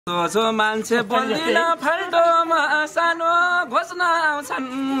जो मान्छे बोल्दिन फाल्टोमा सानो घोषणा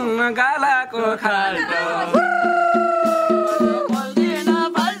आउँछन् गालाको खाल्टो बोल्दिन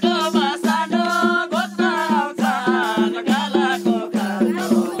फाल्टोमा सानो घोषणा आउँछन् गालाको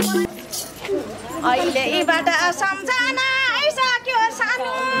खाल्टो अहिलेबाट सम्झना आइसक्यो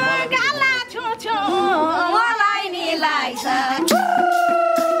सानो गाला छुछु मलाई नि लाग्छ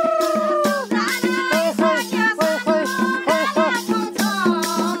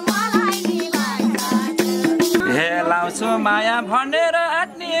माया भनेर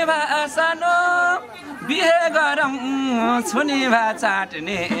आट्ने भा सानो बिहे गरौँ छुनी भा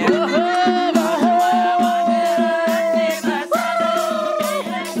चाट्ने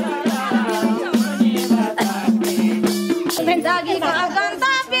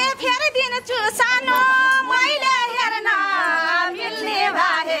गन्तव्य फेरिदिन्छु सानो मैले हेर्न मिल्ने भा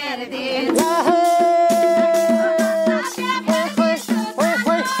हेरिदिन्छु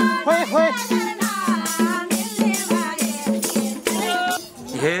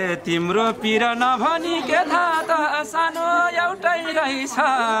हे तिम्रो पिर नभनी के थाहा त सानो एउटै रहेछ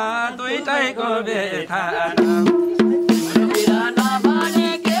दुईटैको बेथा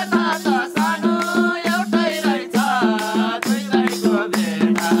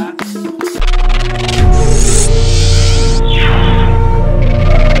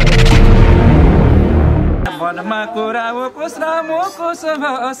मनमा कुरा कुस र मुकुस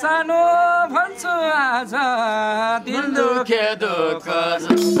भयो सानो भन्छु आज दिल दुखे दुःख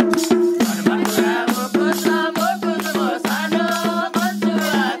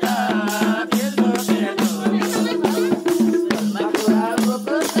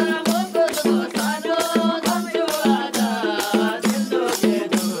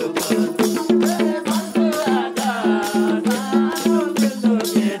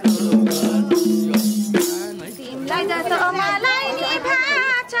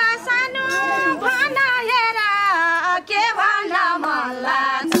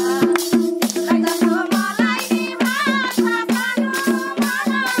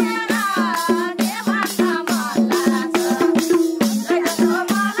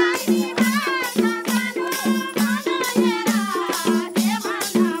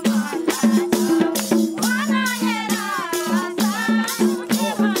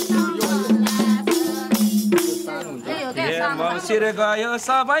गयो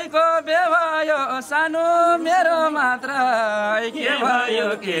सबैको बेवायो सानो मेरो मात्र के भयो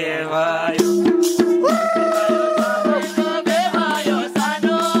के भयो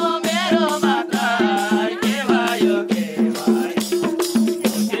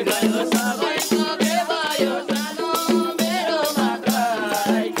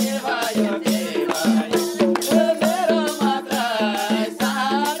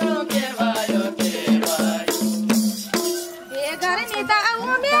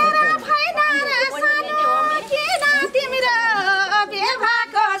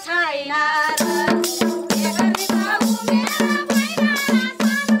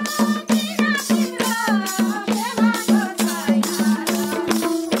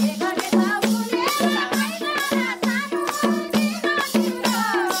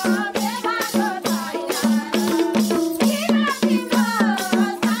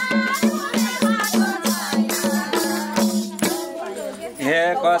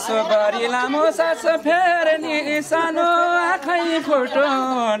कसो गरी लामो सास फेर्ने सानो आँखै फुटो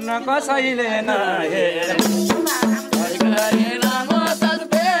न कसैले नहेर लामो सास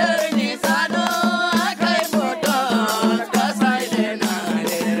फेर्ने सानो आँखै फुटो न कसैले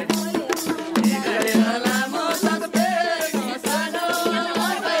नहेर लामो सास फेर्ने सानो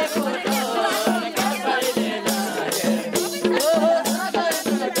आँखै फुटो न कसैले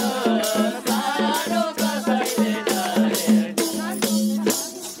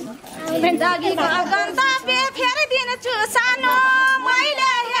गन्तव्य फेरिदिन्छु सानो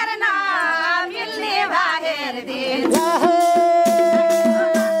मैले हेर्न मिल्ने भा हेरिदिन्छु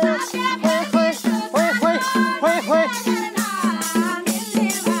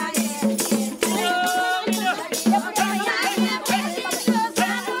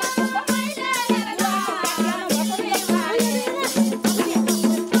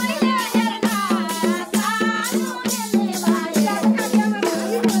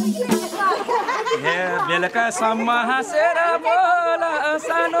बेलुकासम्म हाँसेर बोल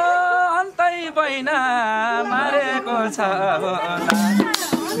सानो अन्तै बैना मारेको छ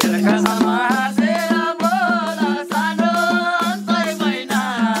बेलुकासम्म हाँसेर बोल सानो अन्तै बैना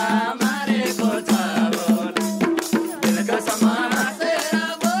मारेको छ बेलुकासम्म हाँसेर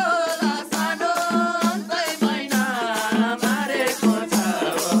बोल सानो अन्तै बैना मारेको छ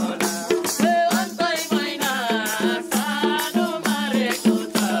अन्तै बैना सानो मारेको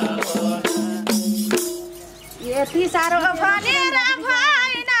छ यति साह्रो भनेर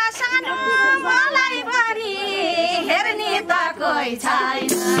भएन सानो मलाई भनी हेर्ने त कोही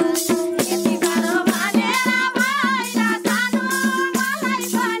छैन यति साह्रो भनेर भएन सानो मलाई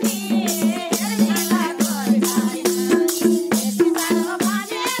भनी हेर्ने त कोही छैन यति साह्रो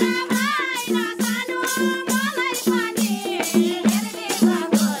भनेर भएन सानो मलाई भनी हेर्ने त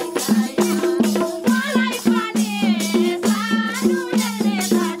कोही छैन मलाई भनी सानो हेर्ने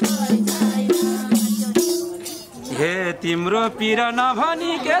त कोही छैन हे तिम्रो पिर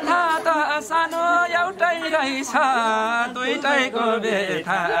नभनी के थाहा त सानो एउटै रहेछ दुईटैको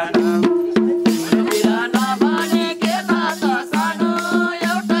बेथा तिम्रो पिर नभनी के थाहा त सानो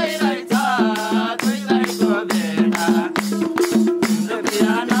एउटै रहेछ दुईटैको बेथा तिम्रो पिर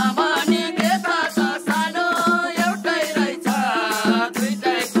नभनी के थाहा त सानो एउटै रहेछ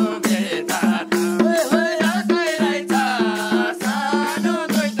दुईटैको बेथा एउटै रहेछ सानो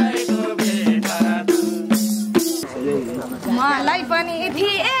दुईटैको बेथा मलाई पनि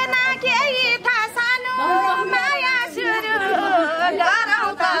थिएन केही थाहा सानो माया सुरु गरौँ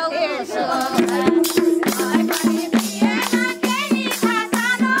त यसो मलाई पनि थिएन केही थाहा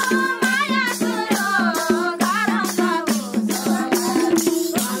सानो माया सुरु गरौँ त उसो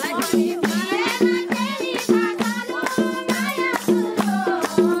मलाई पनि थिएन केही थाहा सानो माया सुरु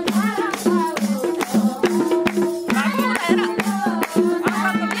गरौँ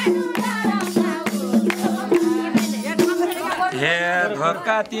त हे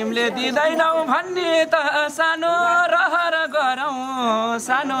धोका तिमीले दिँदैनौ भन्ने त सानो रहर गरौँ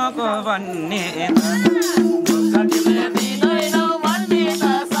सानोको भन्ने धोका तिमीले दिँदैनौ भन्ने त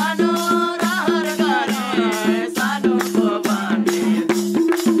सानो रहर गरौँ सानोको भन्ने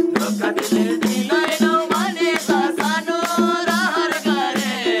धोका तिमीले दिँदैनौ भन्ने त सानो रहर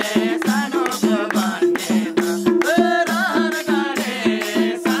गरे सानोको भन्ने रहर गरे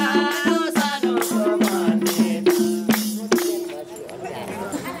सानो सानोको भन्ने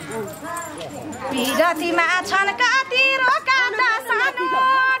विरतिमा छन् कति रोका त सानो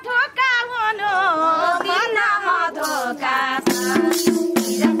ढोका हुनु दिनमा धोका छ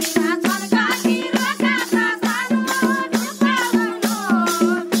विरतिमा छन् कति रोका त सानो ढोका हुनु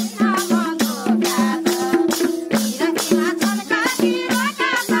दिनमा धोका छ विरतिमा छन् कति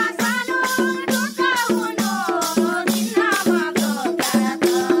रोका त सानो ढोका हुनु दिनमा धोका छ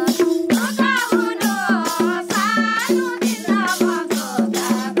ढोका हुनु सानो दिनमा धोका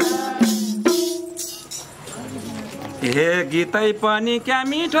छ हे गीतै पनि क्या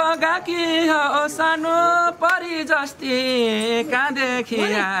मिठो गाकी हो सानो परी जस्ती कहाँदेखि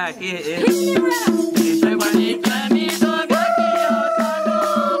आके गीतै पनि क्या मिठो गाकी हो सानो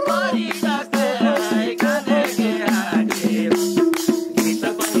परी जस्ती कहाँदेखि आके गीत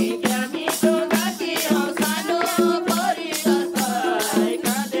पनि क्या मिठो गाकी हो सानो परी जस्ती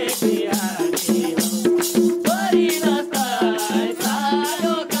कहाँदेखि आके परी जस्ती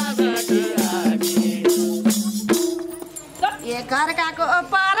सानो कहाँदेखि आके एकअर्काको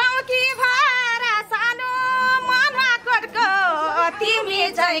परौँ कि भएर सानो मनमा कोटको तिमी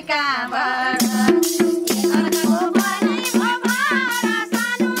चाहिँ कहाँबाट एकअर्काको परै भएर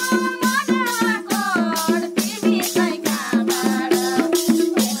सानो मनमा कोट तिमी चाहिँ कहाँबाट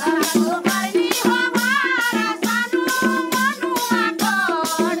एकअर्काको परै भएर सानो मनमा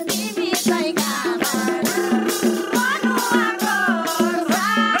कोट तिमी चाहिँ कहाँबाट मनमा कोट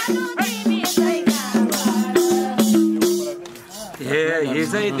सानो तिमी चाहिँ कहाँबाट हे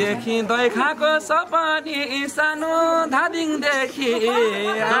हिजैदेखि दै खाएको सपनी सानो धादिङदेखि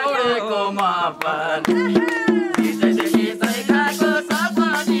आएको म पनि हिजैदेखि दै खाएको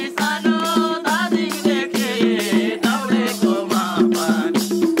सपनी सानो धादिङदेखि दौडेको म पनि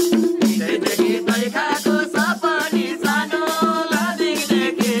हिजैदेखि दै खाएको सपनी सानो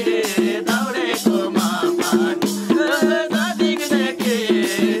धादिङदेखि दौडेको म पनि धादिङदेखि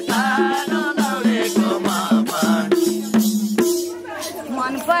सानो दौडेको म पनि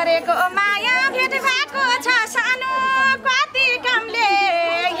मन परेको माया भेट भएको छ सानो कति कामले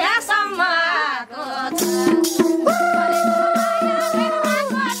यहाँसम्म आएको छ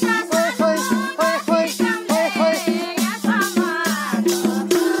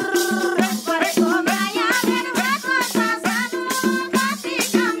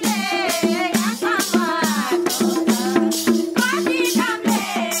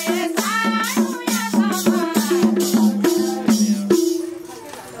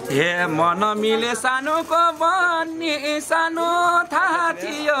हे मन मिले सानोको भन्ने सानो थाहा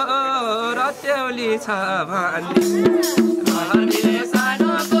थियो रतेउली छ भन्ने मन मिले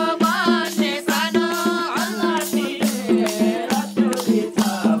सानोको भन्ने सानो अल्लाह थिए रतेउली छ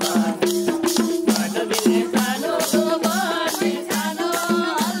भन्ने मन मिले सानोको भन्ने सानो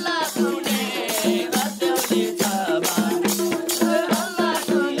अल्लाह थिए रतेउली छ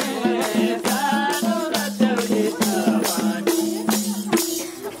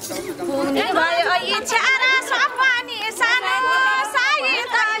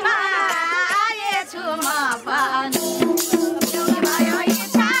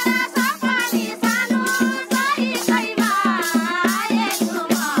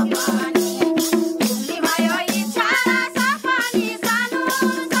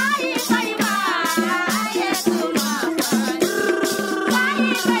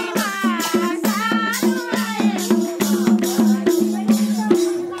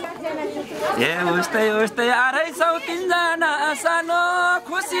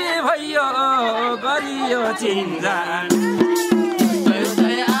खुसी भयो गरियो चिन्जान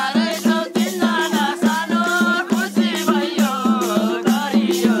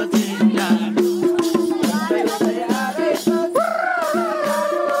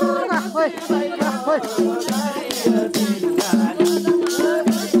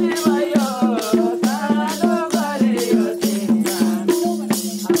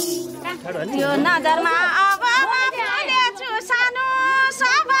यो नजरमा अब फुलेछु सानो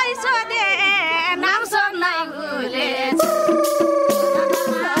सबै सोधे नाम सोध्नै भुलेछु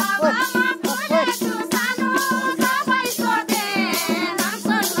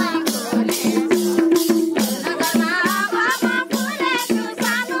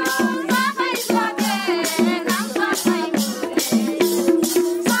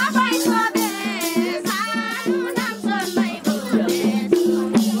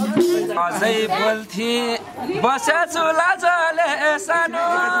बोल्थे बसेछु लाजले सानो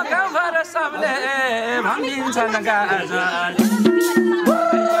गाउँघर सबले भनिन्छन् गाजल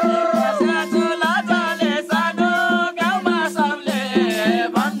बसेछु लाजले सानो गाउँमा सबले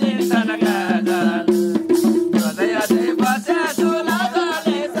भनिन्छन् गाजल बसेछु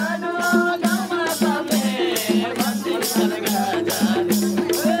लाजले सानो गाउँमा सबले भनिन्छन् गाजल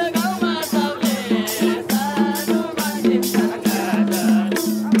गाउँमा सबले सानो भनिन्छन् गाजल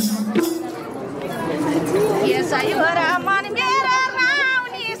यसै हो र मन मेरो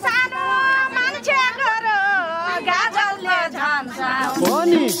राउनी सानो मान्छे गरो गाजलले झन्छ हो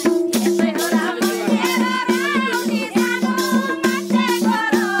नि यसै हो र मन मेरो राउनी सानो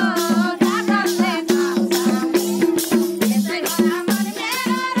मान्छे गरो गाजलले झन्छ यसै हो र मन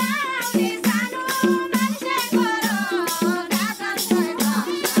मेरो राउनी सानो मान्छे गरो गाजलले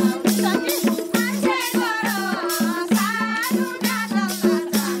झन्छ मान्छे गरो सानो गाजलले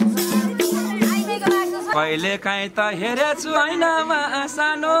झन्छ कहिले काहीँ त हेरेछु ऐनामा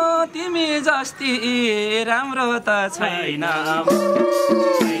सानो तिमी जस्ती राम्रो त छैन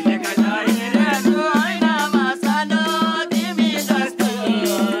कहिले काहीँ त हेरेछु ऐनामा सानो तिमी जस्ती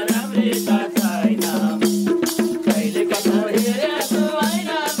राम्रो त छैन कहिले काहीँ त हेरेछु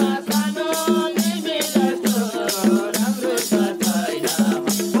ऐनामा सानो तिमी जस्तो राम्रो त छैन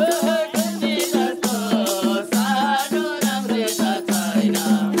तिमी जस्तो सानो राम्रो त छैन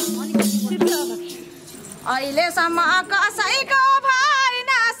अहिलेसम्म कसैको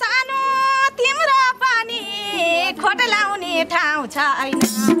भएन सानो तिम्रो पनि खोट लाउने ठाउँ छैन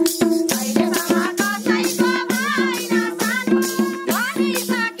अहिलेसम्म कसैको भएन सानो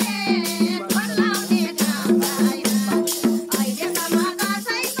भनिसके खोट लाउने ठाउँ छैन अहिलेसम्म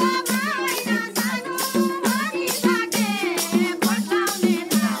कसैको भएन सानो भनिसके खोट लाउने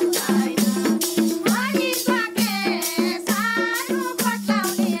ठाउँ छैन भनिसके सानो खोट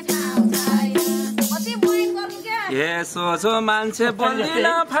लाउने ठाउँ छैन ए सोझो मान्छे बोल्दिन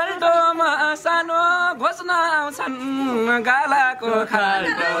फाल्टोमा सानो घोच्न आउँछन् गालाको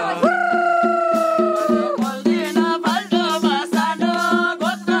खाल्टो बोल्दिन फाल्टोमा सानो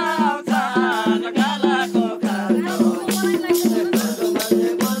घोच्न आउँछन् गालाको खाल्टो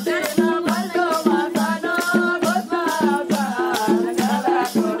बोल्दिन फाल्टोमा सानो घोच्न आउँछन्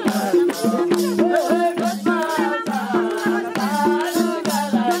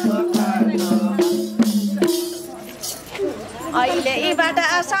गालाको खाल्टो अहिलेबाट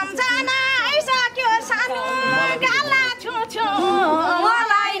सम्झना आइसक्यो सानो गाला छुछु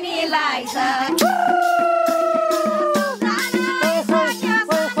मलाई नि लागिसक्यो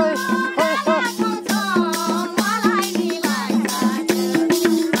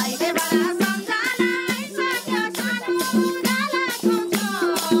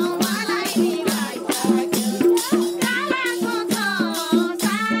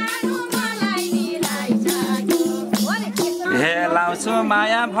लाउँछु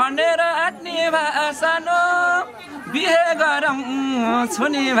माया भनेर आट्ने भा सानो बिहे गरौँ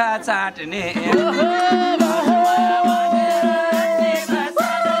छुनी भा चाट्ने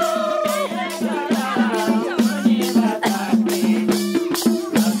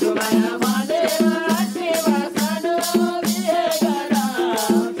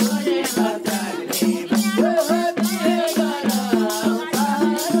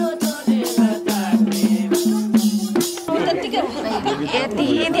यति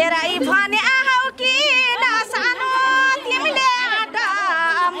धेरै भने आऊ कि सानो तिमीले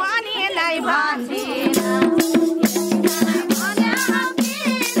मनी नै भन्दिन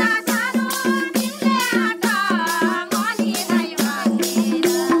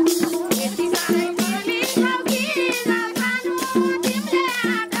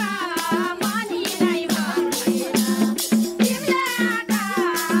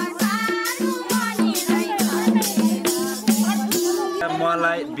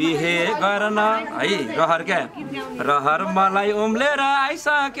बिहे गर्न है रहर क्या रहर मलाई उम्लेर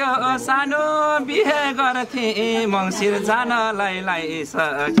आइसक्यो सानो बिहे गर्थे मङ्सिर जानलाई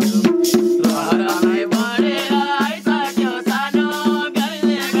लाइसक्यो रहरलाई बढेर आइसक्यो सानो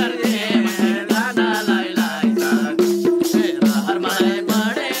बिहे गर्थे जानलाई लाइसक्यो रहर मलाई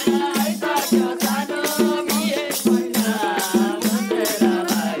बढेर आइसक्यो सानो बिहे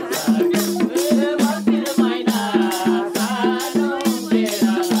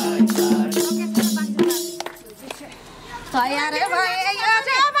तयार भए यो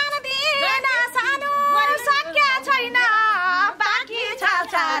जवान दिन सानो सकिया छैन बाँकी छ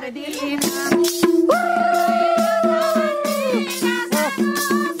 4 दिन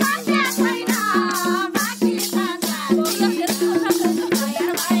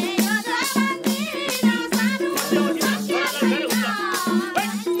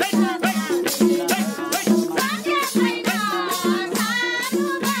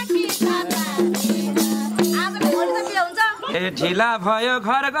ढिला भयो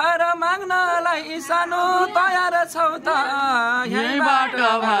घर घर माग्नलाई सानो तयार छौ त यहीबाट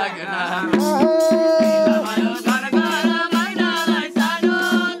भाग्न